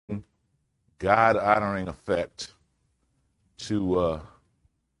God-honoring effect to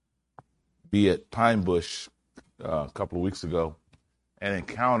be at Pine Bush a couple of weeks ago and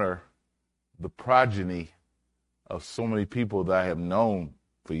encounter the progeny of so many people that I have known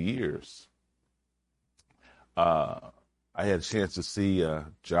for years. I had a chance to see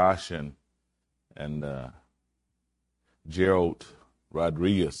Josh and Gerald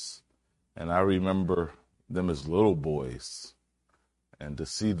Rodriguez, and I remember them as little boys, and to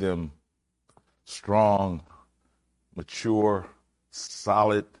see them strong, mature,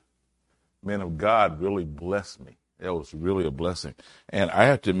 solid men of God really blessed me. It was really a blessing. And I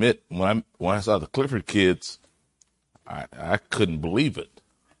have to admit, when I saw the Clifford kids, I couldn't believe it.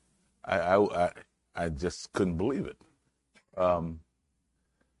 I just couldn't believe it.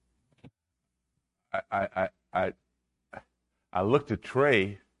 I looked at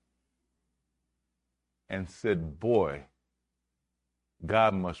Trey and said, "Boy,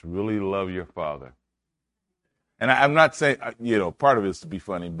 God must really love your father." And I'm not saying, part of it is to be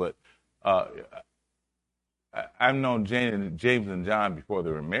funny, but I've known James and John before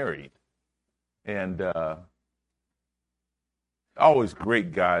they were married, and always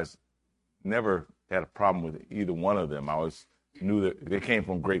great guys. Never had a problem with either one of them. I always knew that they came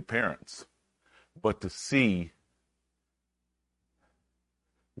from great parents. But to see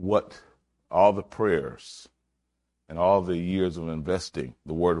what all the prayers and all the years of investing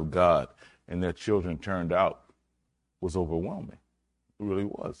the Word of God and their children turned out was overwhelming. It really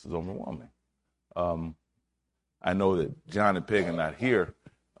was. It was overwhelming. I know that John and Peg are not here,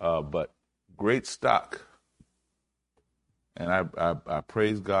 but great stock. And I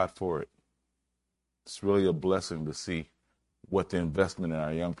praise God for it. It's really a blessing to see what the investment in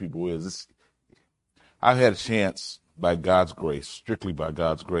our young people is. I've had a chance, by God's grace, strictly by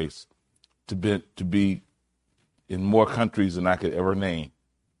God's grace, to be in more countries than I could ever name.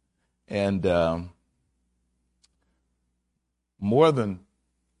 And more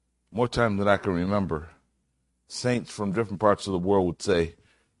times than I can remember, saints from different parts of the world would say,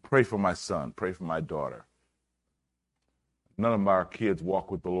 "Pray for my son, pray for my daughter. None of our kids walk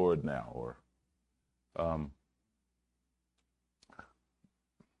with the Lord now," or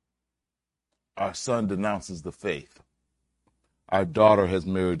 "Our son denounces the faith. Our daughter has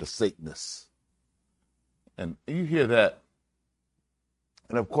married a Satanist." And you hear that,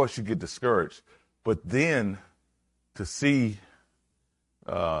 and of course you get discouraged. But then to see,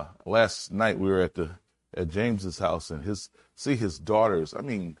 last night we were at James's house and see his daughters. I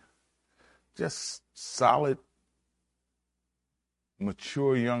mean, just solid,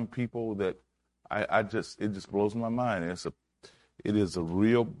 mature young people that it just blows my mind. It is a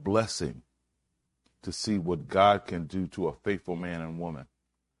real blessing to see what God can do to a faithful man and woman.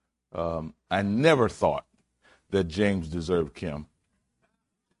 I never thought that James deserved Kim.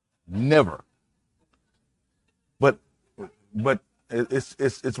 Never. But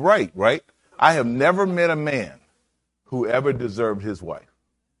it's right? I have never met a man who ever deserved his wife.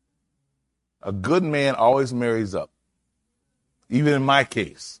 A good man always marries up. Even in my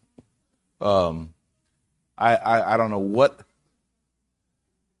case. I don't know what.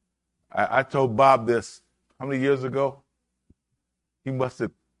 I told Bob this how many years ago? He must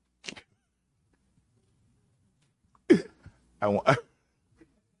have. I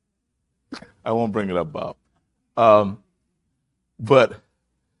won't bring it up, Bob. But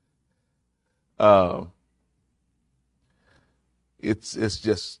it's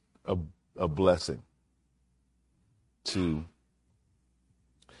just a blessing to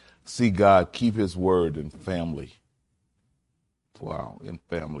see God keep His word in family. Wow, in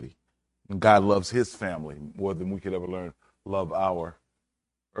family. And God loves His family more than we could ever love our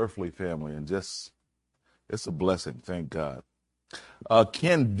earthly family. And just, it's a blessing, thank God.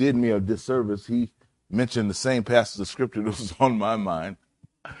 Ken did me a disservice. He mentioned the same passage of scripture that was on my mind.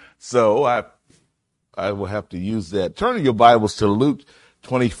 So I will have to use that. Turn your Bibles to Luke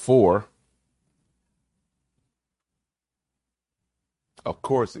 24. Of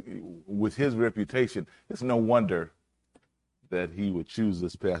course, with his reputation, it's no wonder that he would choose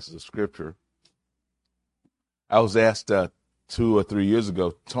this passage of scripture. I was asked 2 or 3 years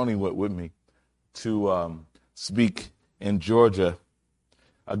ago, Tony went with me, to speak in Georgia.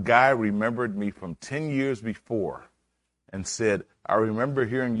 A guy remembered me from 10 years before and said, "I remember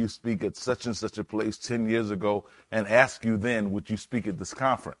hearing you speak at such and such a place 10 years ago and asked you then, would you speak at this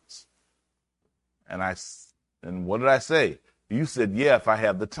conference?" And what did I say? You said, "Yeah, if I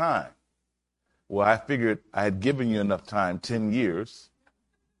have the time." Well, I figured I had given you enough time, 10 years.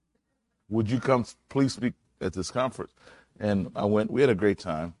 Would you come please speak at this conference? And I went. We had a great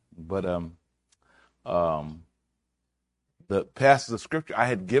time. But the passage of scripture. I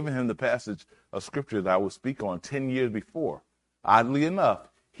had given him the passage of scripture that I would speak on 10 years before. Oddly enough,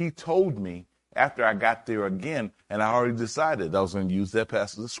 he told me after I got there again, and I already decided I was going to use that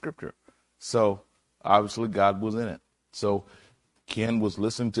passage of scripture. So obviously God was in it. So Ken was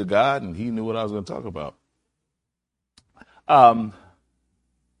listening to God, and he knew what I was going to talk about. I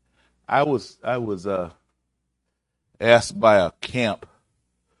was asked by a camp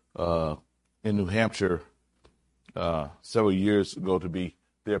in New Hampshire several years ago to be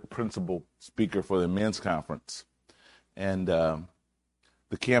their principal speaker for the men's conference. And the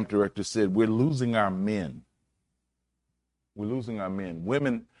camp director said, we're losing our men. We're losing our men.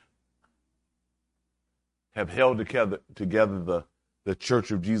 Women have held together the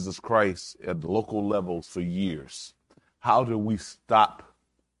Church of Jesus Christ at the local levels for years. How do we stop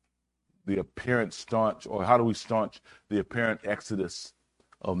the apparent staunch, or how do we staunch the apparent exodus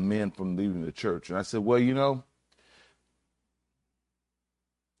of men from leaving the church? And I said, well, you know,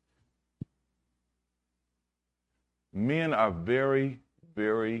 men are very,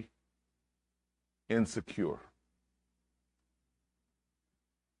 very insecure.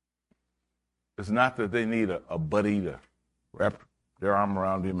 It's not that they need a buddy to wrap their arm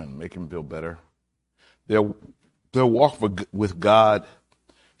around him and make him feel better. Their walk with God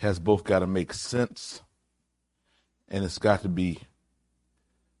has both got to make sense, and it's got to be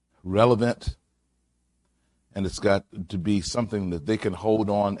relevant, and it's got to be something that they can hold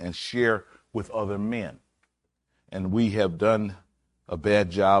on and share with other men. And we have done a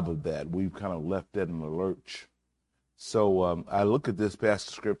bad job of that. We've kind of left that in the lurch. So I look at this passage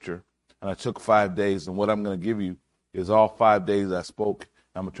of scripture, and I took 5 days, and what I'm going to give you is all 5 days I spoke.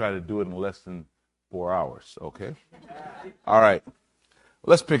 I'm going to try to do it in less than 4 hours, okay? All right.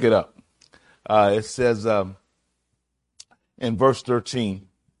 Let's pick it up. It says in verse 13,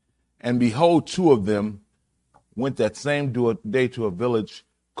 and behold, two of them went that same day to a village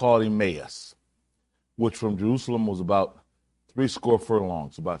called Emmaus, which from Jerusalem was about 80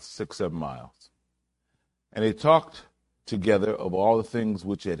 furlongs, about 6-7 miles. And they talked together of all the things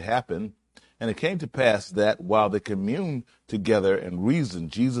which had happened. And it came to pass that while they communed together and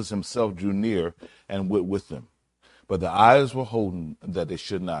reasoned, Jesus himself drew near and went with them. But the eyes were holden that they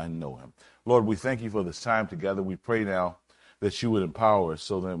should not know him. Lord, we thank you for this time together. We pray now that you would empower us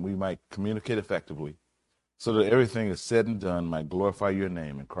so that we might communicate effectively, so that everything is said and done might glorify your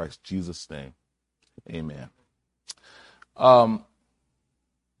name. In Christ Jesus' name, amen.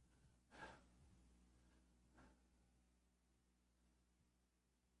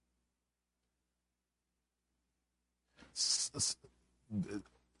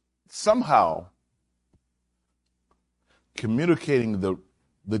 Somehow, communicating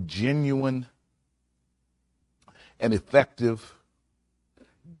the genuine and effective,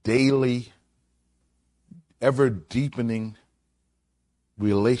 daily, ever-deepening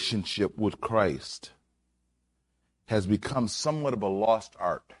relationship with Christ has become somewhat of a lost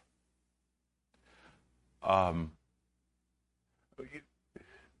art.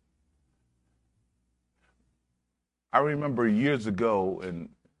 I remember years ago,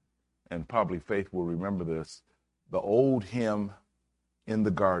 and probably Faith will remember this, the old hymn, In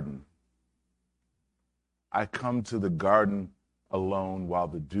the Garden. I come to the garden alone while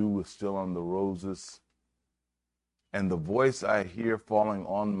the dew is still on the roses, and the voice I hear falling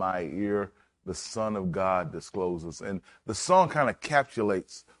on my ear, the Son of God discloses. And the song kind of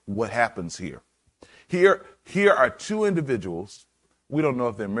encapsulates what happens here. Here are two individuals. We don't know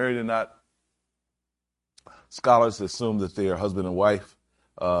if they're married or not. Scholars assume that they are husband and wife.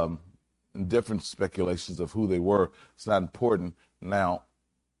 Different speculations of who they were. It's not important. Now,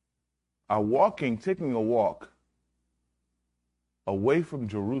 taking a walk away from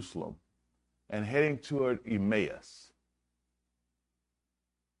Jerusalem and heading toward Emmaus.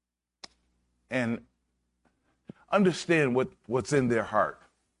 And understand what's in their heart.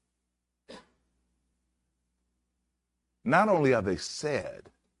 Not only are they sad,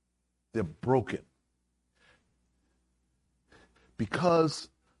 they're broken. Because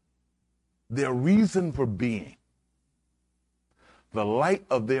their reason for being, the light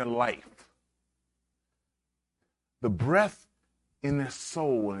of their life, the breath in their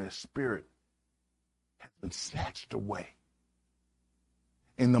soul and their spirit has been snatched away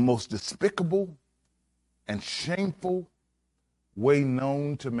in the most despicable and shameful way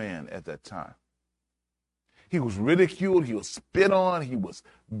known to man at that time. He was ridiculed, he was spit on, he was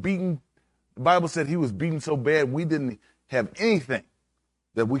beaten. The Bible said he was beaten so bad we didn't have anything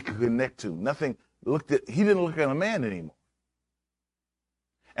that we could connect to. He didn't look at a man anymore.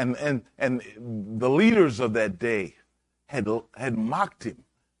 And the leaders of that day had mocked him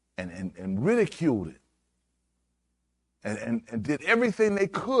and ridiculed it. and did everything they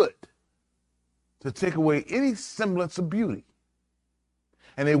could to take away any semblance of beauty.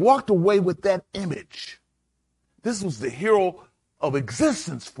 And they walked away with that image. This was the hero of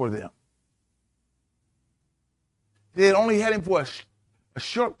existence for them. They had only had him for a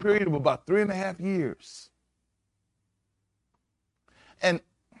short period of about 3.5 years. And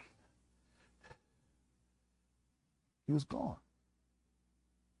he was gone.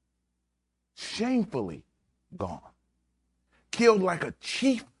 Shamefully gone. Killed like a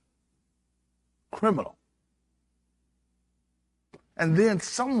chief criminal. And then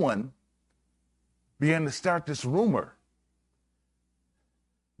someone began to start this rumor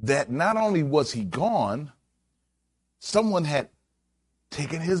that not only was he gone, someone had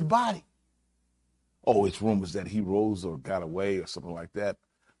taken his body. Oh, it's rumors that he rose or got away or something like that.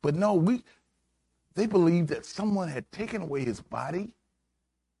 But no, they believed that someone had taken away his body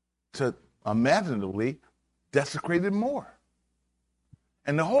to imaginatively desecrate it more.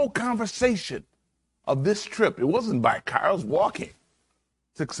 And the whole conversation of this trip, it wasn't by car, it was walking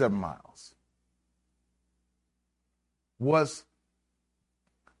 6-7 miles, was,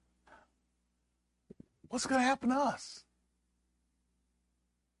 what's going to happen to us?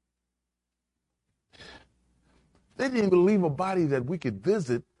 They didn't even leave a body that we could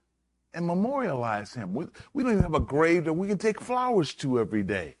visit and memorialize him. We don't even have a grave that we can take flowers to every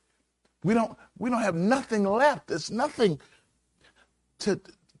day. We don't have nothing left. There's nothing to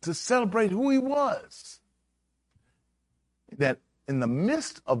celebrate who he was. That in the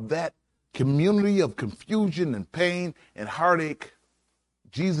midst of that community of confusion and pain and heartache,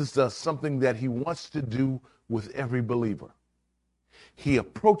 Jesus does something that he wants to do with every believer. He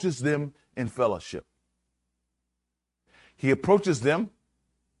approaches them in fellowship. He approaches them,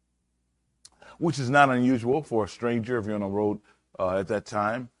 which is not unusual for a stranger if you're on the road at that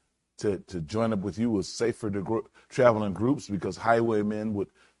time, to join up with you. It was safer to travel in groups because highwaymen would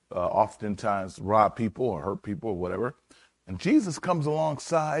oftentimes rob people or hurt people or whatever. And Jesus comes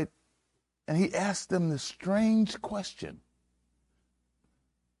alongside and he asks them this strange question.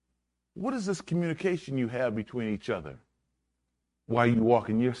 What is this communication you have between each other while you walk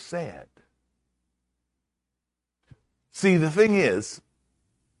and you're sad? See, the thing is,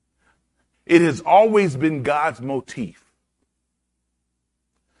 it has always been God's motif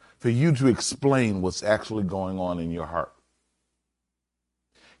for you to explain what's actually going on in your heart.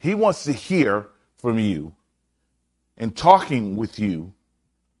 He wants to hear from you and talking with you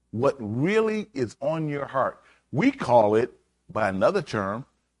what really is on your heart. We call it, by another term,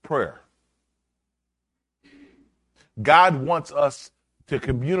 prayer. God wants us to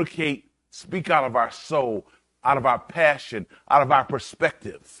communicate, speak out of our soul, out of our passion, out of our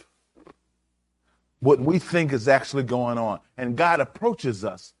perspective, what we think is actually going on. And God approaches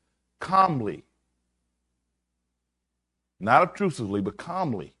us calmly, not obtrusively, but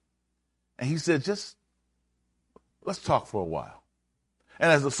calmly. And he said, just let's talk for a while.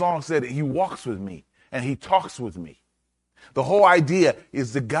 And as the song said, he walks with me and he talks with me. The whole idea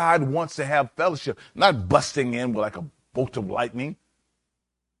is that God wants to have fellowship, not busting in like a bolt of lightning,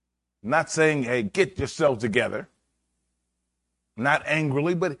 not saying, hey, get yourself together, not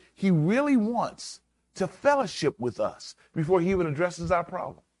angrily, but he really wants to fellowship with us before he even addresses our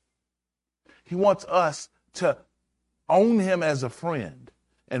problem. He wants us to own him as a friend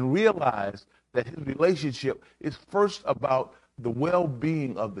and realize that his relationship is first about the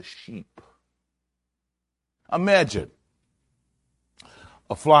well-being of the sheep. Imagine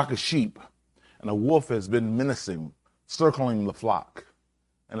a flock of sheep and a wolf has been menacing, circling the flock.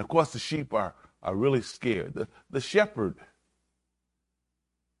 And of course the sheep are really scared. The shepherd,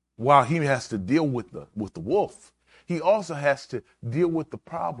 while he has to deal with the wolf, he also has to deal with the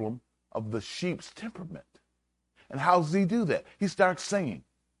problem of the sheep's temperament. And how does he do that? He starts singing.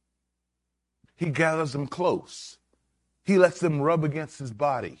 He gathers them close. He lets them rub against his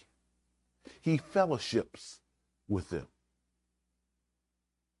body. He fellowships with them.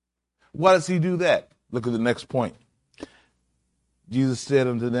 Why does he do that? Look at the next point. Jesus said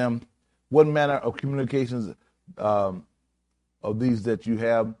unto them, what manner of communications of these that you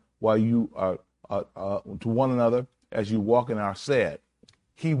have while you are to one another as you walk and are sad?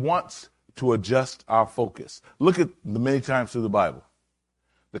 He wants to adjust our focus. Look at the many times through the Bible.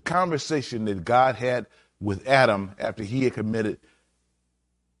 The conversation that God had with Adam after he had committed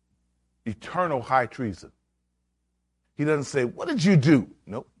eternal high treason. He doesn't say, what did you do?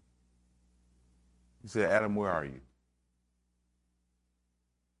 Nope. He said, Adam, where are you?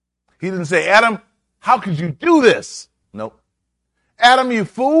 He didn't say, Adam, how could you do this? Nope. Adam, you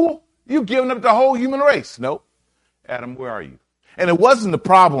fool, you've given up the whole human race. Nope. Adam, where are you? And it wasn't the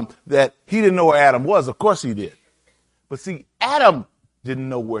problem that he didn't know where Adam was. Of course he did. But see, Adam didn't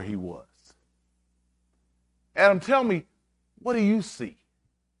know where he was. Adam, tell me, what do you see?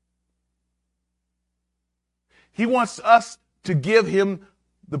 He wants us to give him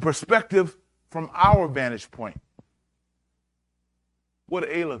the perspective from our vantage point. What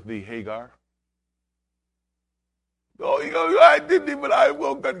aileth thee, Hagar? Oh, I didn't even, I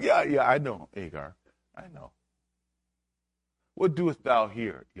woke up. Yeah, I know, Hagar. I know. What doest thou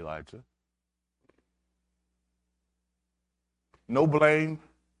here, Elijah? No blame,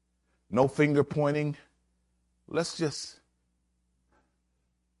 no finger pointing. Let's just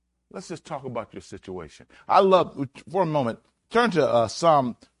talk about your situation. I love, for a moment, turn to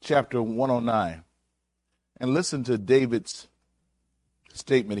Psalm chapter 109 and listen to David's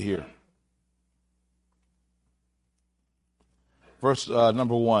statement here. Verse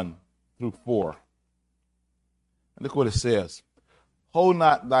number 1 through 4. And look what it says. Hold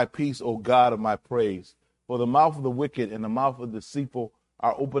not thy peace, O God of my praise, for the mouth of the wicked and the mouth of the deceitful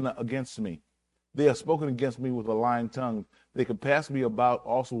are open against me. They have spoken against me with a lying tongue. They compassed me about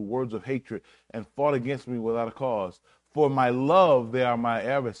also with words of hatred and fought against me without a cause. For my love they are my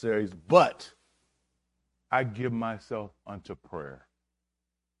adversaries, but I give myself unto prayer.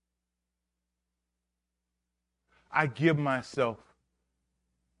 I give myself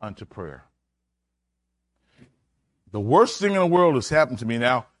unto prayer. The worst thing in the world has happened to me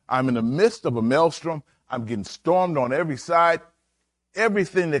now. I'm in the midst of a maelstrom. I'm getting stormed on every side.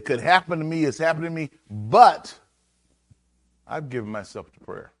 Everything that could happen to me is happening to me, but I've given myself to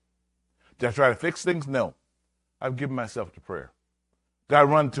prayer. Did I try to fix things? No. I've given myself to prayer. Did I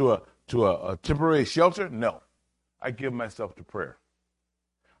run to a temporary shelter? No. I give myself to prayer.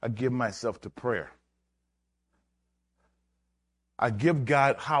 I give myself to prayer. I give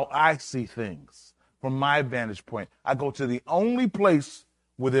God how I see things from my vantage point. I go to the only place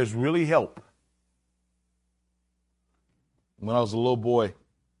where there's really help. When I was a little boy,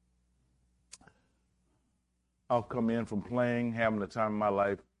 I'll come in from playing, having the time of my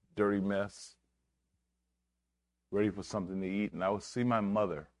life, dirty mess, ready for something to eat, and I would see my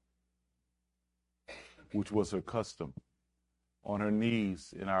mother, which was her custom, on her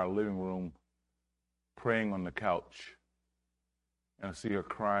knees in our living room, praying on the couch. And I see her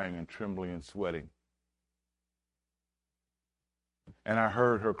crying and trembling and sweating. And I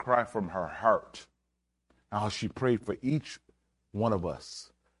heard her cry from her heart, how she prayed for each one of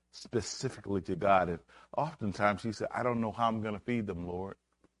us, specifically to God. And oftentimes she said, I don't know how I'm going to feed them, Lord.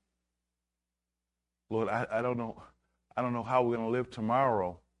 Lord, I don't know how we're going to live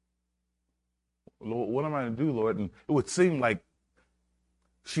tomorrow. Lord, what am I going to do, Lord? And it would seem like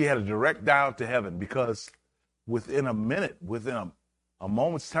she had a direct dial to heaven, because within a minute, within a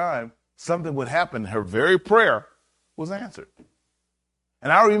moment's time, something would happen. Her very prayer was answered.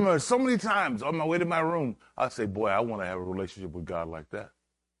 And I remember so many times on my way to my room, I'd say, boy, I want to have a relationship with God like that.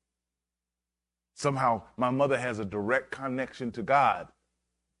 Somehow my mother has a direct connection to God.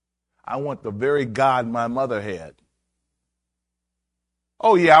 I want the very God my mother had.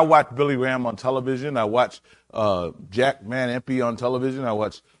 Oh, yeah, I watched Billy Graham on television. I watched Jack Van Impe on television. I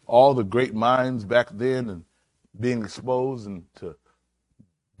watched all the great minds back then and being exposed and to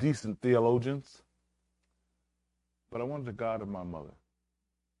decent theologians. But I wanted the God of my mother,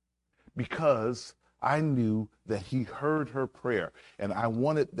 because I knew that he heard her prayer, and I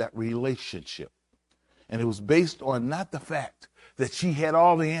wanted that relationship. And it was based on not the fact that she had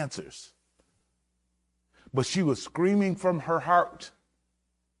all the answers, but she was screaming from her heart.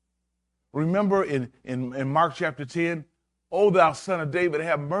 Remember in Mark chapter 10, "O thou son of David,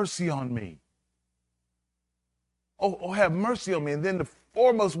 have mercy on me. Oh, have mercy on me." And then the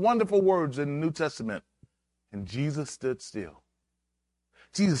four most wonderful words in the New Testament, and Jesus stood still.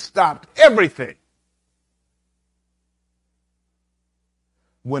 Jesus stopped everything.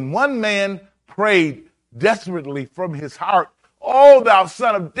 When one man prayed desperately from his heart, "O thou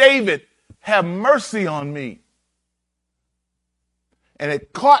son of David, have mercy on me." And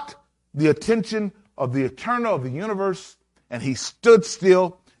it caught the attention of the eternal of the universe, and he stood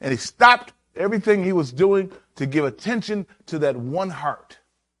still, and he stopped everything he was doing to give attention to that one heart.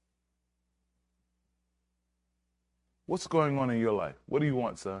 What's going on in your life? What do you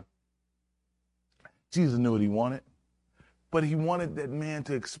want, son? Jesus knew what he wanted, but he wanted that man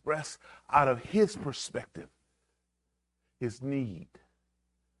to express out of his perspective his need.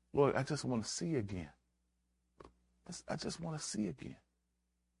 Lord, I just want to see again. I just want to see again.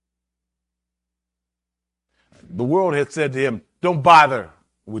 The world had said to him, don't bother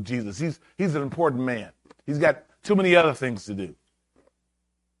with Jesus. He's an important man. He's got too many other things to do.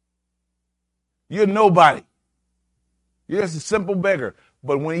 You're nobody. You're just a simple beggar.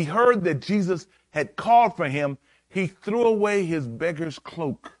 But when he heard that Jesus had called for him, He threw away his beggar's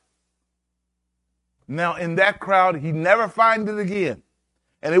cloak. Now, in that crowd, he never found it again.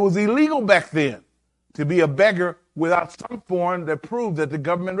 And it was illegal back then to be a beggar without some form that proved that the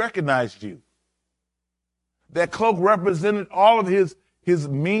government recognized you. That cloak represented all of his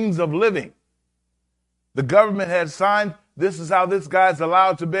means of living. The government had signed, this is how this guy's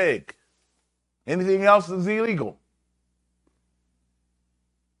allowed to beg. Anything else is illegal.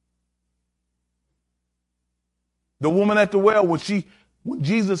 The woman at the well, when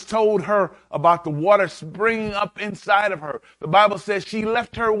Jesus told her about the water springing up inside of her, the Bible says she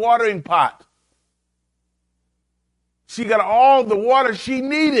left her watering pot. She got all the water she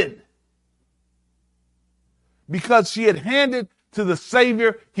needed because she had handed to the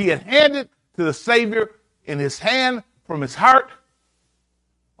Savior. He had handed to the Savior in his hand from his heart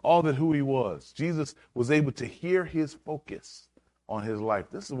all that who he was. Jesus was able to hear his focus on his life.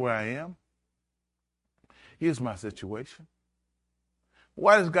 This is where I am. Here's my situation.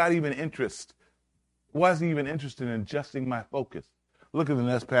 Why does God even interest? Why is he even interested in adjusting my focus? Look at the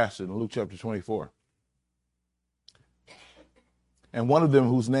next passage in Luke chapter 24. And one of them,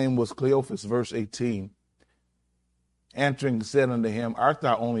 whose name was Cleophas, verse 18, answering said unto him, Art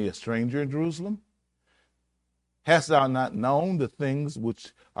thou only a stranger in Jerusalem? Hast thou not known the things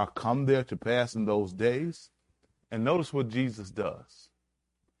which are come there to pass in those days? And notice what Jesus does.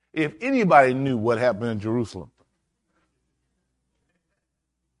 If anybody knew what happened in Jerusalem,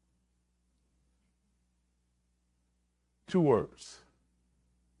 two words,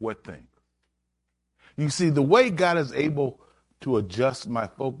 what things? You see, the way God is able to adjust my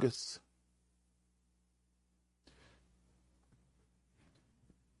focus,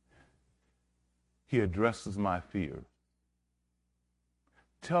 he addresses my fear.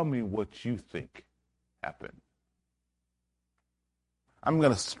 Tell me what you think happened. I'm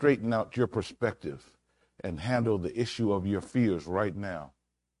going to straighten out your perspective and handle the issue of your fears right now.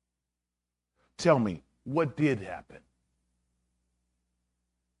 Tell me, what did happen?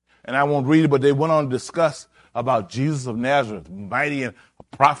 And I won't read it, but they went on to discuss about Jesus of Nazareth, mighty and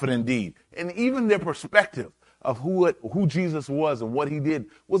a prophet indeed. And even their perspective of who Jesus was and what he did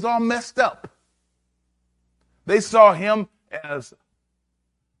was all messed up. They saw him as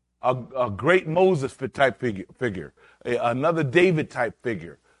a great Moses type figure, another David type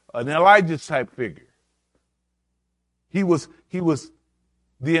figure, an Elijah type figure. He was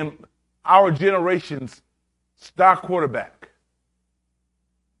our generation's star quarterback.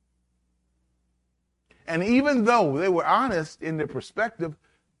 And even though they were honest in their perspective,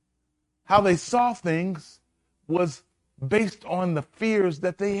 how they saw things was based on the fears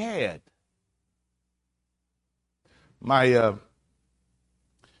that they had. My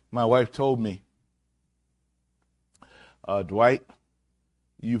wife told me, Dwight,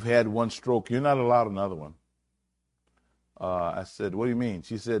 you've had one stroke. You're not allowed another one. I said, what do you mean?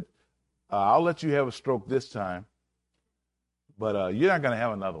 She said, I'll let you have a stroke this time, but you're not going to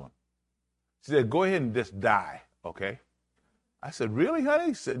have another one. She said, go ahead and just die, okay? I said, really,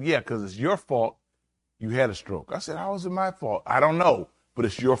 honey? She said, yeah, because it's your fault you had a stroke. I said, how is it my fault? I don't know, but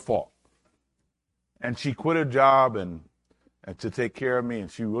it's your fault. And she quit her job and to take care of me, and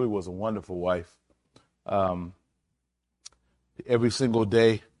she really was a wonderful wife. Every single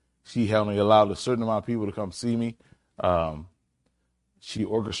day, she only allowed a certain amount of people to come see me. She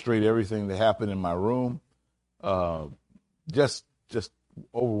orchestrated everything that happened in my room, just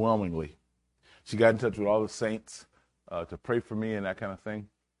overwhelmingly. She got in touch with all the saints to pray for me and that kind of thing.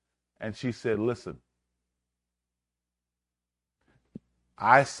 And she said, listen,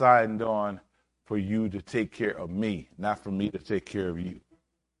 I signed on for you to take care of me, not for me to take care of you.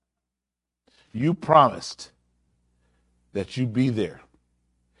 You promised that you'd be there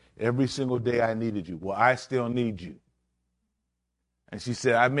every single day I needed you. Well, I still need you. And she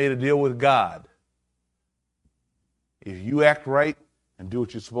said, I made a deal with God. If you act right and do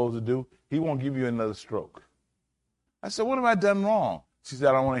what you're supposed to do, he won't give you another stroke. I said, what have I done wrong? She said,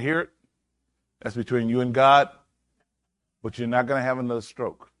 I don't want to hear it. That's between you and God, but you're not going to have another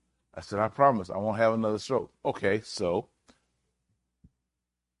stroke. I said, I promise I won't have another stroke. Okay, so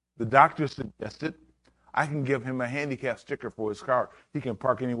the doctor suggested I can give him a handicap sticker for his car. He can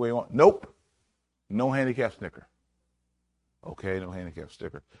park any way he wants. Nope, no handicap sticker. Okay, no handicap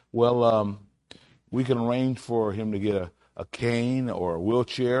sticker. Well, we can arrange for him to get a cane or a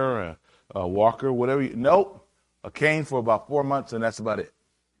wheelchair, a walker, whatever. Nope, a cane for about 4 months, and that's about it.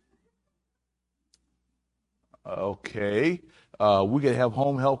 Okay, we could have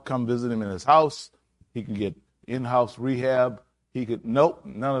home health come visit him in his house. He can get in-house rehab. Nope,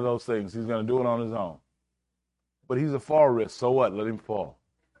 none of those things. He's going to do it on his own. But he's a fall risk, so what? Let him fall.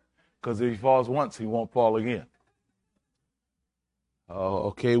 Because if he falls once, he won't fall again. Oh,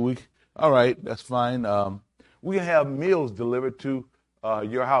 okay. All right. That's fine. We can have meals delivered to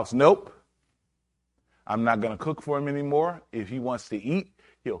your house. Nope. I'm not going to cook for him anymore. If he wants to eat,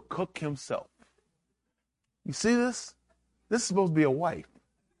 he'll cook himself. You see this? This is supposed to be a wife.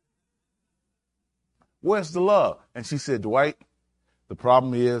 Where's the love? And she said, Dwight, the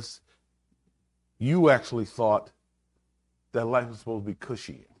problem is you actually thought that life was supposed to be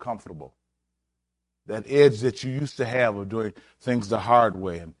cushy and comfortable. That edge that you used to have of doing things the hard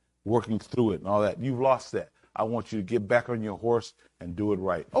way and working through it and all that. You've lost that. I want you to get back on your horse and do it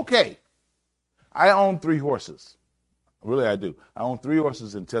right. Okay. I own 3 horses. Really, I do. I own 3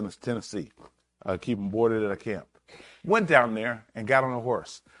 horses in Tennessee. I keep them boarded at a camp. Went down there and got on a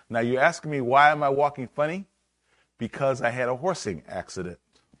horse. Now, you're asking me, why am I walking funny? Because I had a horsing accident.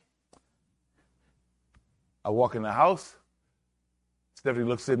 I walk in the house. Stephanie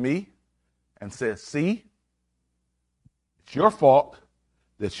looks at me and says, see, it's your fault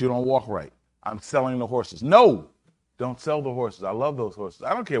that you don't walk right. I'm selling the horses. No, don't sell the horses. I love those horses.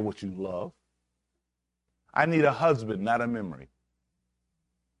 I don't care what you love. I need a husband, not a memory.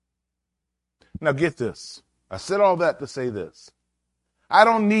 Now get this. I said all that to say this. I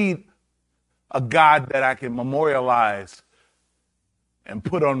don't need a God that I can memorialize and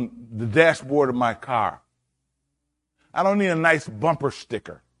put on the dashboard of my car. I don't need a nice bumper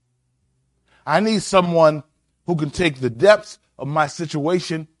sticker. I need someone who can take the depths of my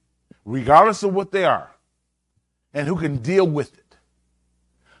situation, regardless of what they are, and who can deal with it.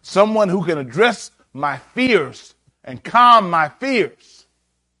 Someone who can address my fears and calm my fears.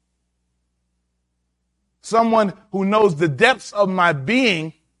 Someone who knows the depths of my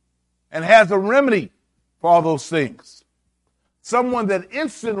being and has a remedy for all those things. Someone that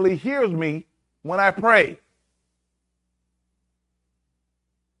instantly hears me when I pray.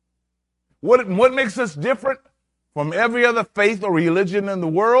 What makes us different from every other faith or religion in the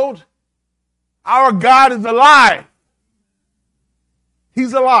world? Our God is alive.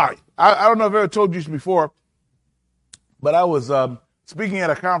 He's alive. I don't know if I've ever told you this before, but I was speaking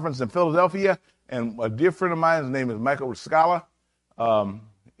at a conference in Philadelphia, and a dear friend of mine, his name is Michael Riscala.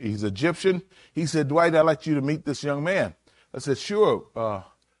 He's Egyptian. He said, Dwight, I'd like you to meet this young man. I said, sure.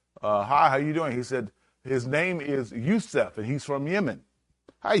 Hi, how you doing? He said, his name is Yusuf, and he's from Yemen.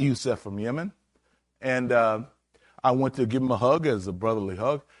 Hi, Yusuf from Yemen. And I went to give him a hug as a brotherly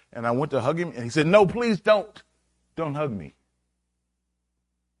hug, and I went to hug him, and he said, no, please don't. Don't hug me.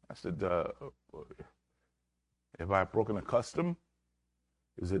 I said, have I broken a custom?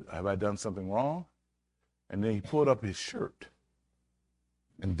 Have I done something wrong? And then he pulled up his shirt,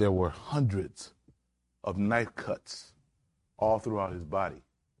 and there were hundreds of knife cuts all throughout his body.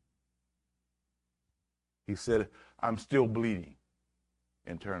 He said, I'm still bleeding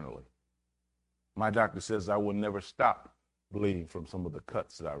internally. My doctor says I will never stop bleeding from some of the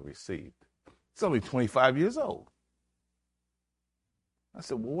cuts that I received. He's only 25 years old. I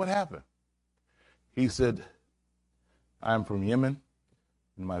said, well, what happened? He said, I'm from Yemen.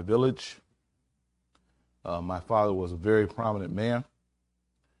 In my village, my father was a very prominent man.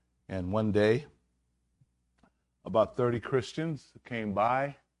 And one day, about 30 Christians came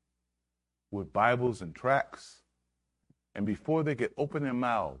by with Bibles and tracts. And before they could open their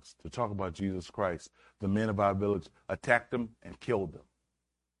mouths to talk about Jesus Christ, the men of our village attacked them and killed them.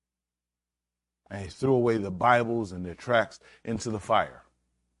 And he threw away the Bibles and their tracts into the fire.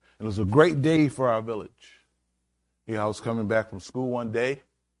 It was a great day for our village. I was coming back from school one day,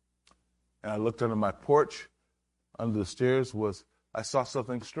 and I looked under my porch. Under the stairs I saw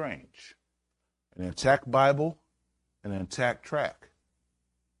something strange. An intact Bible and an intact tract.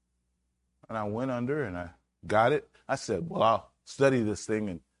 And I went under and I got it. I said, well, I'll study this thing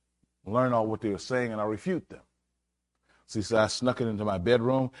and learn all what they were saying, and I'll refute them. So I snuck it into my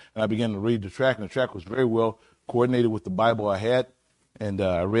bedroom, and I began to read the tract, and the tract was very well coordinated with the Bible I had. And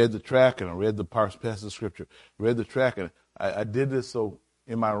I read the tract, and I read the passage of Scripture. Read the tract, and I did this so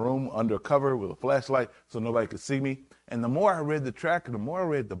in my room under cover with a flashlight so nobody could see me. And the more I read the tract and the more I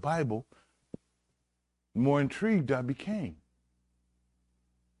read the Bible, the more intrigued I became.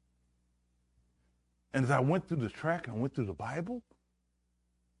 And as I went through the tract and went through the Bible,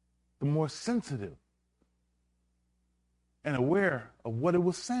 the more sensitive and aware of what it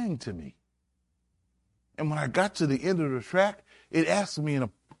was saying to me. And when I got to the end of the tract, it asked me in a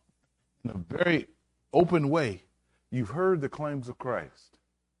very open way, you've heard the claims of Christ.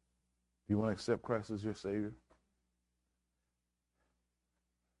 Do you want to accept Christ as your Savior?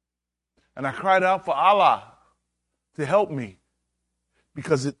 And I cried out for Allah to help me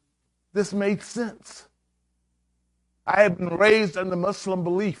because this made sense. I had been raised under Muslim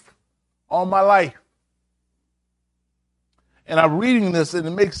belief all my life. And I'm reading this, and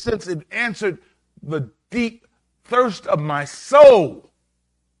it makes sense. It answered the deep thirst of my soul.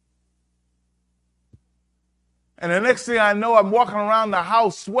 And the next thing I know, I'm walking around the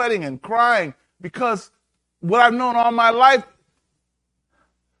house sweating and crying because what I've known all my life,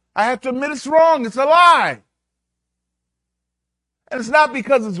 I have to admit it's wrong. It's a lie. And it's not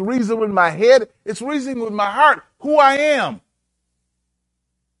because it's reasoning with my head. It's reasoning with my heart, who I am.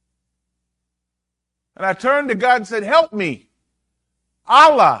 And I turned to God and said, help me.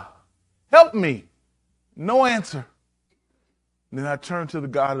 Allah, help me. No answer. And then I turned to the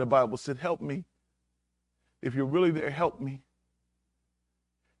God of the Bible and said, help me. If you're really there, help me.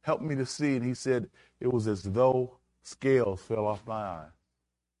 Help me to see. And he said, it was as though scales fell off my eyes.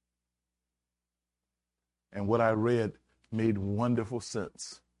 And what I read made wonderful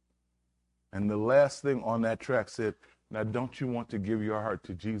sense. And the last thing on that track said, now don't you want to give your heart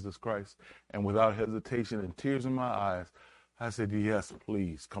to Jesus Christ? And without hesitation and tears in my eyes, I said, yes,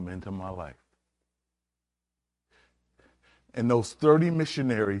 please come into my life. And those 30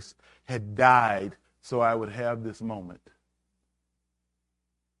 missionaries had died so I would have this moment.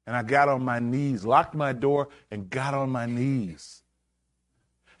 And I got on my knees, locked my door, and got on my knees.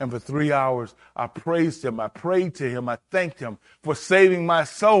 And for 3 hours, I praised him, I prayed to him, I thanked him for saving my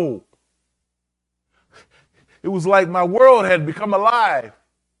soul. It was like my world had become alive.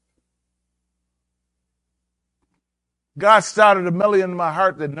 God started a melody in my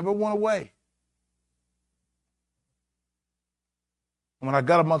heart that never went away. When I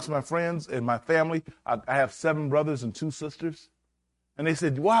got amongst my friends and my family, I have 7 brothers and 2 sisters. And they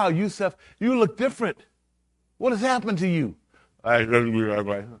said, wow, Yusuf, you look different. What has happened to you?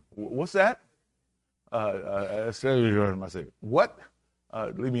 What's that? I said, what?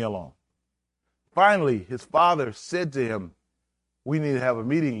 Leave me alone. Finally, his father said to him, we need to have a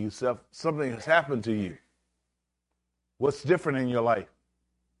meeting, Yusuf. Something has happened to you. What's different in your life?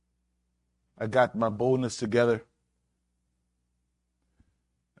 I got my boldness together.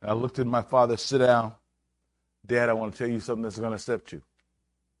 I looked at my father, sit down. Dad, I want to tell you something that's going to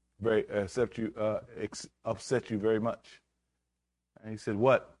upset you very much. And he said,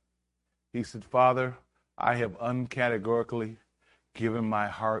 what? He said, Father, I have uncategorically given my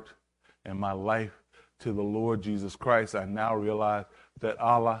heart and my life to the Lord Jesus Christ. I now realize that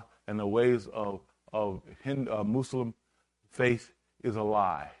Allah and the ways of Muslim faith is a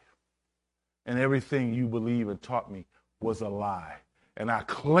lie. And everything you believe and taught me was a lie. And I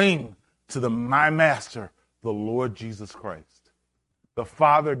cling to my master, the Lord Jesus Christ. The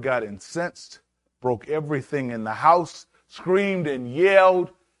father got incensed, broke everything in the house, screamed and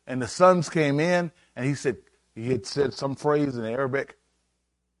yelled, and the sons came in, and he had said some phrase in Arabic,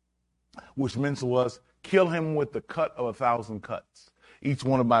 which meant was, kill him with the cut of 1,000 cuts. Each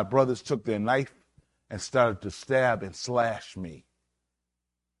one of my brothers took their knife and started to stab and slash me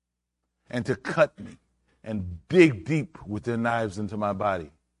and to cut me and dig deep with their knives into my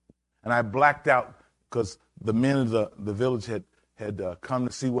body. And I blacked out because the men of the village had come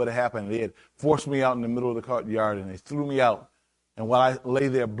to see what had happened. They had forced me out in the middle of the courtyard, and they threw me out. And while I lay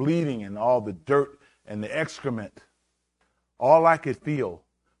there bleeding and all the dirt and the excrement, all I could feel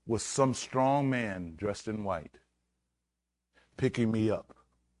was some strong man dressed in white picking me up.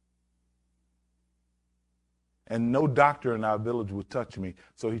 And no doctor in our village would touch me,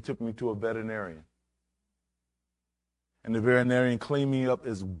 so he took me to a veterinarian. And the veterinarian cleaned me up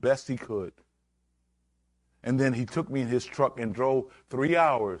as best he could. And then he took me in his truck and drove 3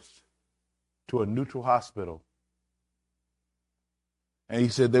 hours to a neutral hospital. And he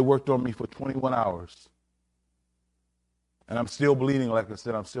said they worked on me for 21 hours. And I'm still bleeding, like I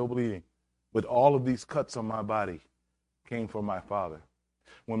said, I'm still bleeding. But all of these cuts on my body came from my father.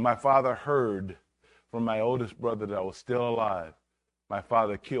 When my father heard from my oldest brother that I was still alive, my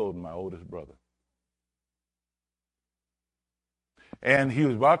father killed my oldest brother. And he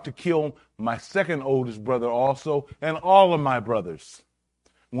was about to kill my second oldest brother also, and all of my brothers.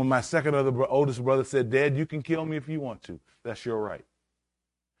 When my oldest brother said, Dad, you can kill me if you want to. That's your right.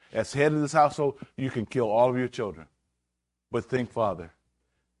 As head of this household, you can kill all of your children. But think, Father,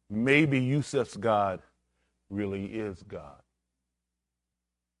 maybe Yusuf's God really is God.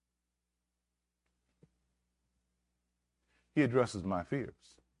 He addresses my fears.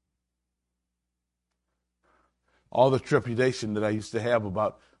 All the trepidation that I used to have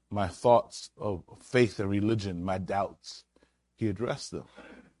about my thoughts of faith and religion, my doubts, he addressed them.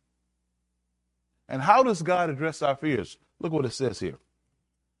 And how does God address our fears? Look what it says here.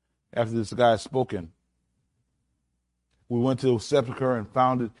 After this guy had spoken, we went to the sepulchre and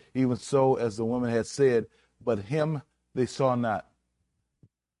found it even so as the woman had said, but him they saw not.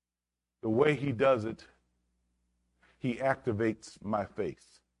 The way he does it, he activates my faith.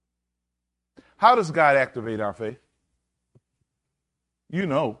 How does God activate our faith? You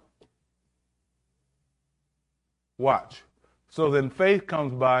know. Watch. So then faith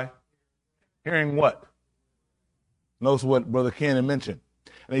comes by hearing what? Notice what Brother Cannon mentioned.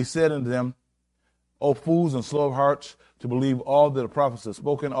 And he said unto them, O fools and slow of hearts, to believe all that the prophets have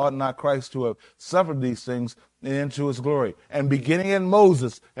spoken, ought not Christ to have suffered these things and into his glory? And beginning in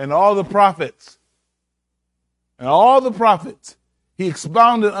Moses and all the prophets, he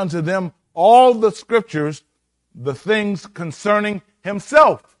expounded unto them all the scriptures, the things concerning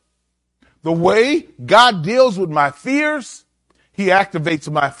himself. The way God deals with my fears, he activates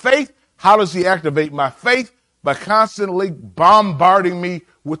my faith. How does he activate my faith? By constantly bombarding me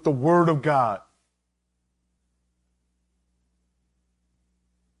with the word of God.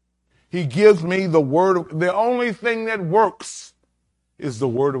 He gives me the word. The only thing that works is the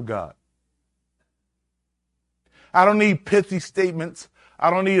word of God. I don't need pithy statements. I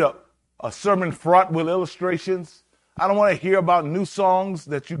don't need a sermon fraught with illustrations. I don't want to hear about new songs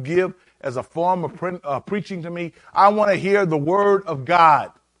that you give as a form of preaching to me. I want to hear the word of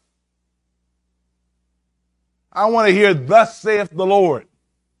God. I want to hear, thus saith the Lord.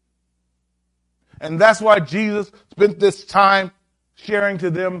 And that's why Jesus spent this time sharing to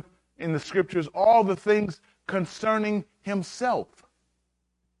them in the scriptures all the things concerning himself.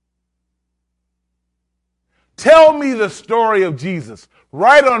 Tell me the story of Jesus.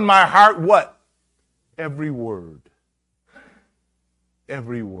 Write on my heart what? Every word.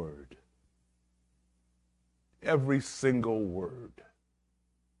 Every word. Every single word.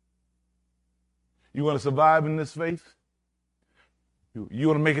 You want to survive in this faith? You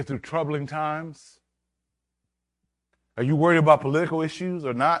want to make it through troubling times? Are you worried about political issues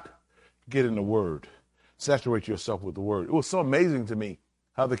or not? Get in the Word. Saturate yourself with the Word. It was so amazing to me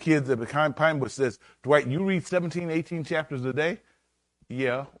how the kids at the Pinewood says, Dwight, you read 17, 18 chapters a day?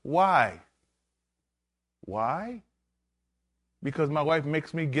 Yeah. Why? Why? Because my wife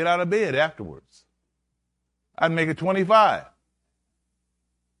makes me get out of bed afterwards. I'd make it 25.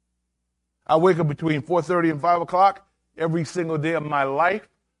 I wake up between 4:30 and 5 o'clock every single day of my life,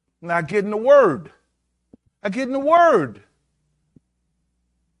 and I get in the Word. I get in the Word.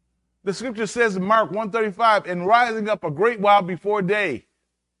 The scripture says in Mark 1:35, and rising up a great while before day,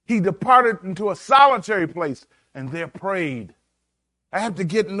 he departed into a solitary place and there prayed. I have to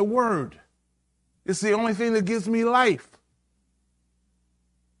get in the Word. It's the only thing that gives me life.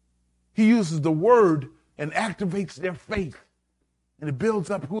 He uses the Word and activates their faith, and it builds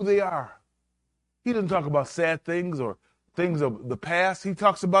up who they are. He doesn't talk about sad things or things of the past. He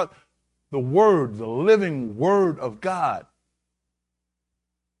talks about the Word, the living Word of God.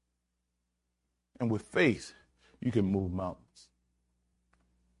 And with faith, you can move mountains.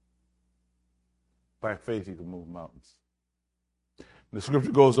 By faith, you can move mountains. The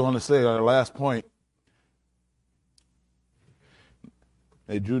scripture goes on to say, our last point,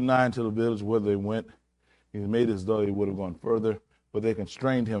 they drew nigh to the village where they went. He made as though he would have gone further, but they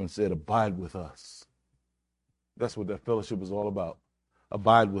constrained him and said, abide with us. That's what that fellowship is all about.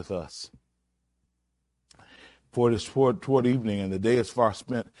 Abide with us. For it is toward evening, and the day is far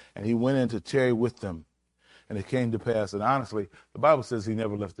spent, and he went in to tarry with them. And it came to pass, and honestly, the Bible says he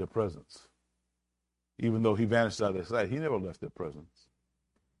never left their presence. Even though he vanished out of their sight, he never left their presence.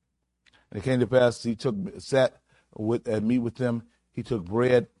 And it came to pass, he sat at meat with them. He took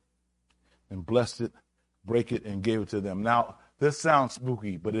bread and blessed it, brake it, and gave it to them. Now, this sounds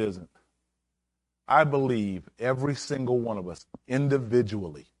spooky, but it isn't. I believe every single one of us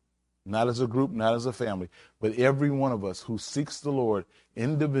individually, not as a group, not as a family, but every one of us who seeks the Lord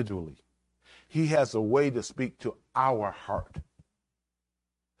individually, he has a way to speak to our heart.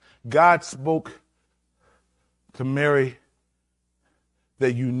 God spoke to Mary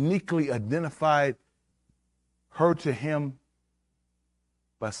that uniquely identified her to him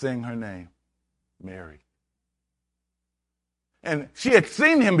by saying her name, Mary. And she had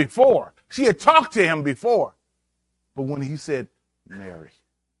seen him before. She had talked to him before. But when he said, Mary,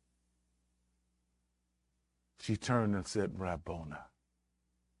 she turned and said, Rabboni.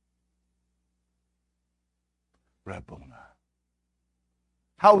 Rabboni.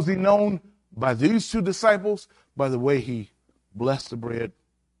 How was he known by these two disciples? By the way he blessed the bread,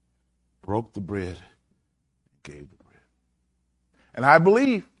 broke the bread, gave the bread. And I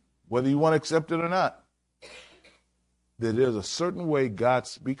believe, whether you want to accept it or not, that there's a certain way God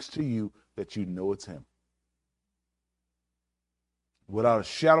speaks to you that you know it's him. Without a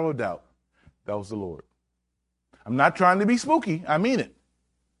shadow of doubt, that was the Lord. I'm not trying to be spooky. I mean it.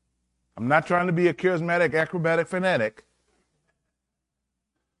 I'm not trying to be a charismatic, acrobatic fanatic.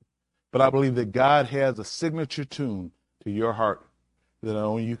 But I believe that God has a signature tune to your heart that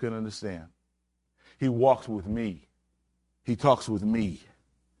only you can understand. He walks with me. He talks with me.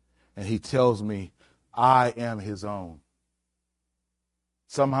 And he tells me I am his own.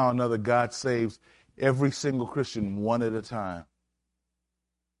 Somehow or another, God saves every single Christian one at a time.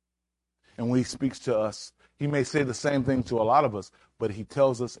 And when he speaks to us, he may say the same thing to a lot of us, but he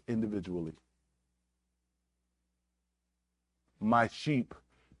tells us individually. My sheep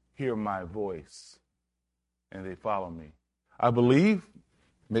hear my voice, and they follow me. I believe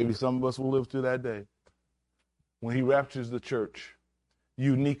maybe some of us will live through that day when he raptures the church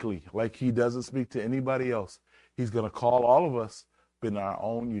uniquely, like he doesn't speak to anybody else. He's going to call all of us, but in our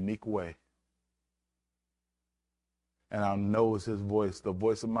own unique way. And I'll know it's his voice, the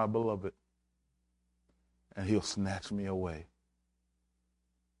voice of my beloved. And he'll snatch me away.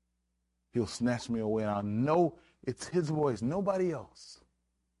 He'll snatch me away, and I'll know it's his voice, nobody else.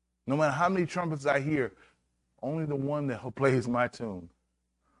 No matter how many trumpets I hear, only the one that plays my tune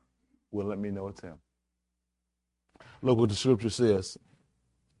will let me know it's him. Look what the scripture says.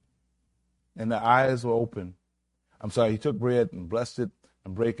 And the eyes were open. He took bread and blessed it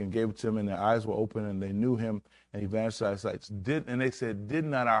and brake and gave it to them, and their eyes were open, and they knew him, and he vanished out of sight. And they said, did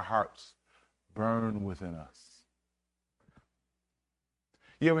not our hearts burn within us?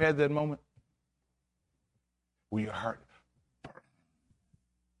 You ever had that moment where your heart burned?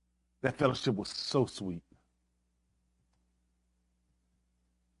 That fellowship was so sweet.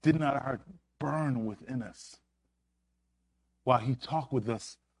 Did not our heart burn within us while he talked with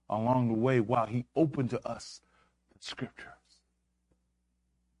us along the way, while he opened to us the scriptures?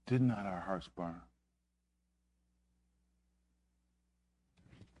 Did not our hearts burn?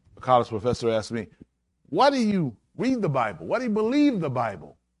 A college professor asked me, why do you read the Bible? Why do you believe the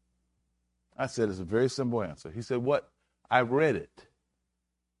Bible? I said, it's a very simple answer. He said, what? I read it.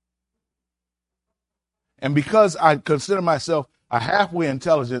 And because I consider myself a halfway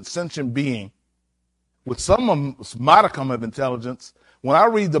intelligent, sentient being with some modicum of intelligence, when I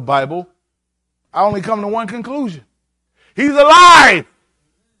read the Bible, I only come to one conclusion. He's alive!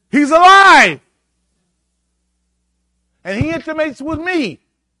 He's alive! And he intimates with me.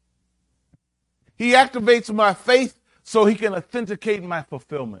 He activates my faith so he can authenticate my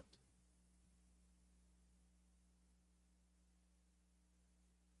fulfillment.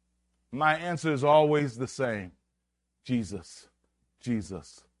 My answer is always the same. Jesus,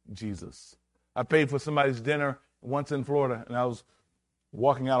 Jesus, Jesus. I paid for somebody's dinner once in Florida, and I was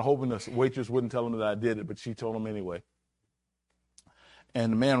walking out hoping the waitress wouldn't tell him that I did it, but she told him anyway.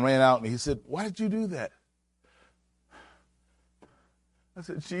 And the man ran out, and he said, why did you do that? I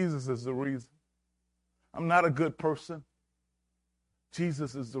said, Jesus is the reason. I'm not a good person.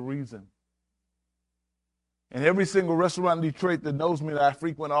 Jesus is the reason. And every single restaurant in Detroit that knows me that I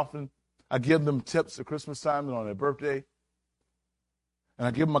frequent often, I give them tips at Christmas time and on their birthday. And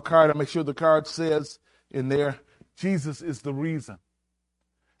I give them a card. I make sure the card says in there, Jesus is the reason.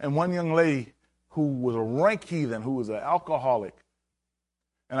 And one young lady who was a rank heathen, who was an alcoholic,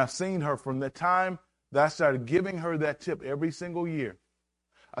 and I've seen her from the time that I started giving her that tip every single year.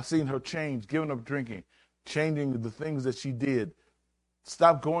 I've seen her change, giving up drinking, changing the things that she did,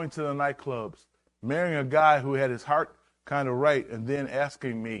 stop going to the nightclubs, marrying a guy who had his heart kind of right, and then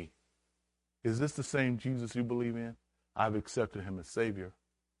asking me, is this the same Jesus you believe in? I've accepted him as Savior.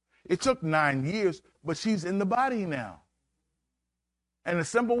 It took 9 years, but she's in the body now. And a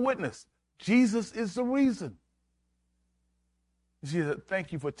simple witness, Jesus is the reason. She said,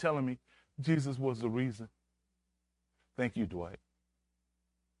 thank you for telling me Jesus was the reason. Thank you, Dwight.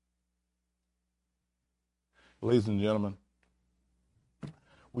 Ladies and gentlemen,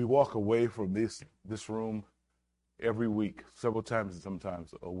 we walk away from this room every week, several times and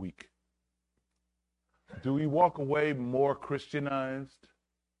sometimes a week. Do we walk away more Christianized?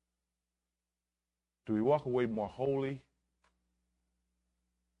 Do we walk away more holy?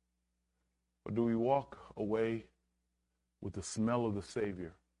 Or do we walk away with the smell of the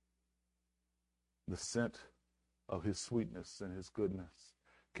Savior, the scent of his sweetness and his goodness?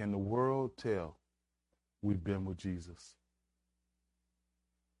 Can the world tell we've been with Jesus?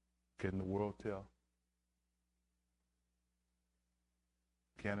 Can the world tell?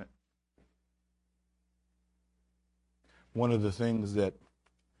 Can it? One of the things that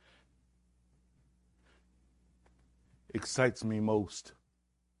excites me most,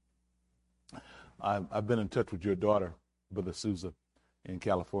 I've been in touch with your daughter, Brother Souza, in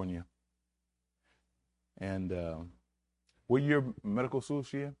California. And what year medical school is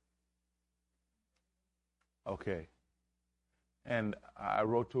she in? Okay. And I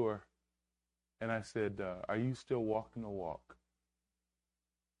wrote to her, and I said, are you still walking the walk?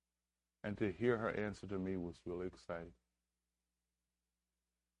 And to hear her answer to me was really exciting.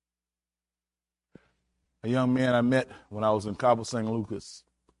 A young man I met when I was in Cabo San Lucas,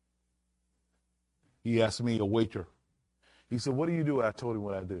 he asked me, a waiter, he said, "What do you do?" I told him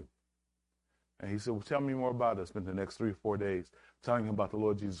what I do. And he said, "Well, tell me more about it." I spent the next 3 or 4 days telling him about the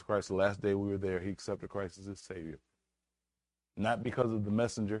Lord Jesus Christ. The last day we were there, he accepted Christ as his Savior. Not because of the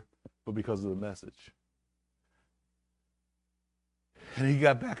messenger, but because of the message. And he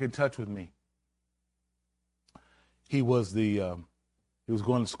got back in touch with me. He was he was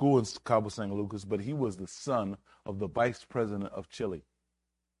going to school in Cabo San Lucas, but he was the son of the vice president of Chile.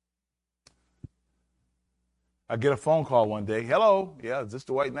 I get a phone call one day. "Hello, yeah, is this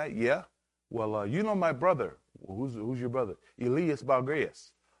Dwight Knight?" "Yeah." "Well, you know my brother." "Well, who's your brother?" "Elias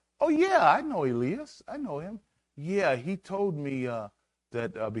Balgreas." "Oh, yeah, I know Elias. I know him." "Yeah, he told me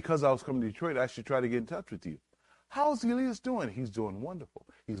that because I was coming to Detroit, I should try to get in touch with you." "How's Elias doing?" "He's doing wonderful.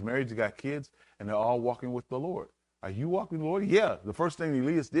 He's married, he's got kids, and they're all walking with the Lord." "Are you walking with the Lord?" "Yeah." The first thing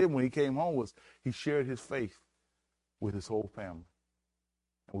Elias did when he came home was he shared his faith with his whole family.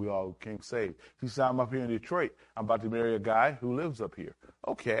 And we all became saved. He said, "I'm up here in Detroit. I'm about to marry a guy who lives up here."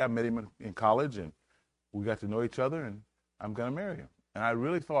 "Okay." I met him in college, and we got to know each other, and I'm going to marry him. And I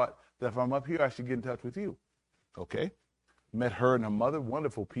really thought that if I'm up here, I should get in touch with you. Okay. Met her and her mother,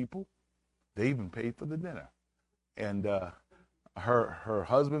 wonderful people. They even paid for the dinner. And her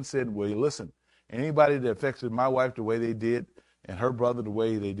husband said, "Well, listen, anybody that affected my wife the way they did and her brother the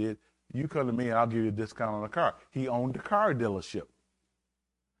way they did, you come to me and I'll give you a discount on a car." He owned a car dealership.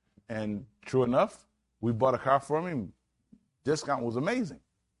 And true enough, we bought a car for him. Discount was amazing.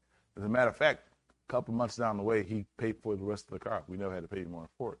 As a matter of fact, a couple months down the way, he paid for the rest of the car. We never had to pay more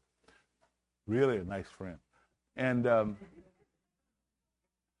for it. Really a nice friend. And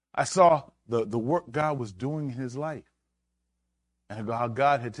I saw the work God was doing in his life, and how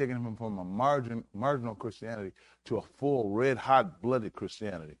God had taken him from a marginal Christianity to a full, red-hot, blooded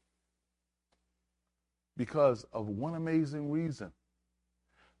Christianity. Because of one amazing reason: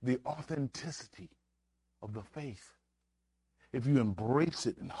 the authenticity of the faith. If you embrace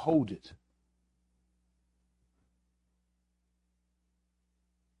it and hold it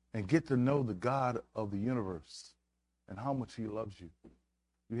and get to know the God of the universe and how much he loves you,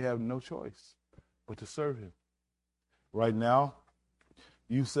 you have no choice but to serve him. Right now,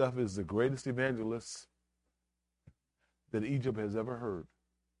 Yusuf is the greatest evangelist that Egypt has ever heard.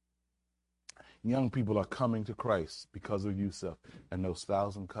 Young people are coming to Christ because of Yusuf and those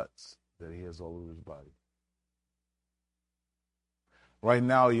 1,000 cuts that he has all over his body. Right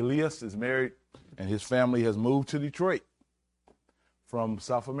now, Elias is married, and his family has moved to Detroit from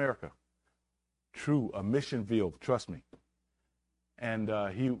South America. True, a mission field, trust me. And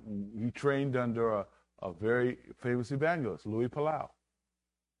he trained under a very famous evangelist, Louis Palau.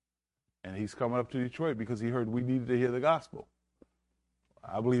 And he's coming up to Detroit because he heard we needed to hear the gospel.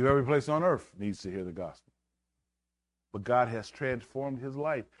 I believe every place on earth needs to hear the gospel. But God has transformed his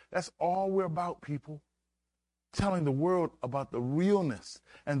life. That's all we're about, people. Telling the world about the realness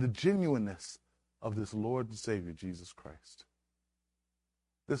and the genuineness of this Lord and Savior, Jesus Christ.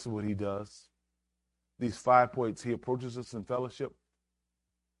 This is what he does. These 5 points, he approaches us in fellowship.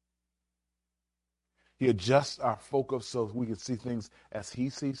 He adjusts our focus so we can see things as he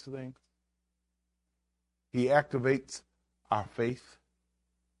sees things. He activates our faith.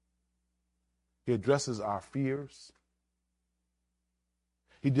 He addresses our fears.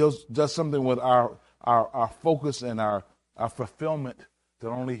 He does something with our focus and our fulfillment that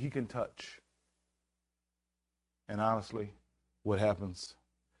only he can touch. And honestly, what happens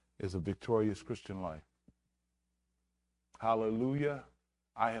is a victorious Christian life. Hallelujah,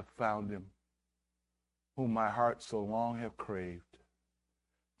 I have found him, whom my heart so long have craved.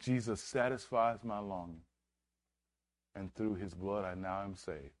 Jesus satisfies my longing, and through his blood I now am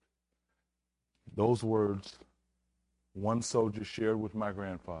saved. Those words one soldier shared with my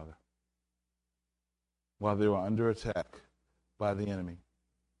grandfather while they were under attack by the enemy.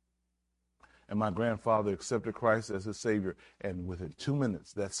 And my grandfather accepted Christ as his Savior, and within 2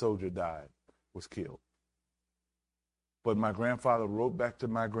 minutes, that soldier died, was killed. But my grandfather wrote back to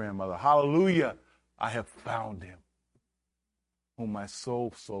my grandmother, "Hallelujah, I have found him, whom my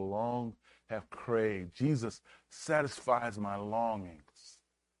soul so long have craved. Jesus satisfies my longings,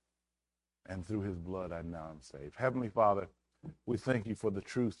 and through his blood I now am saved." Heavenly Father, we thank you for the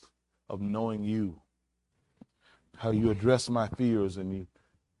truth of knowing you, how you address my fears and you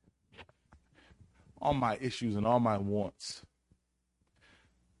all my issues and all my wants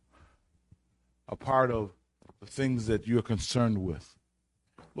are part of the things that you're concerned with.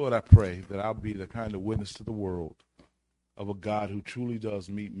 Lord, I pray that I'll be the kind of witness to the world of a God who truly does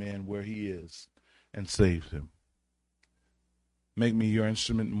meet man where he is and saves him. Make me your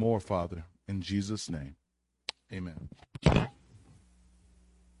instrument more, Father, in Jesus' name. Amen.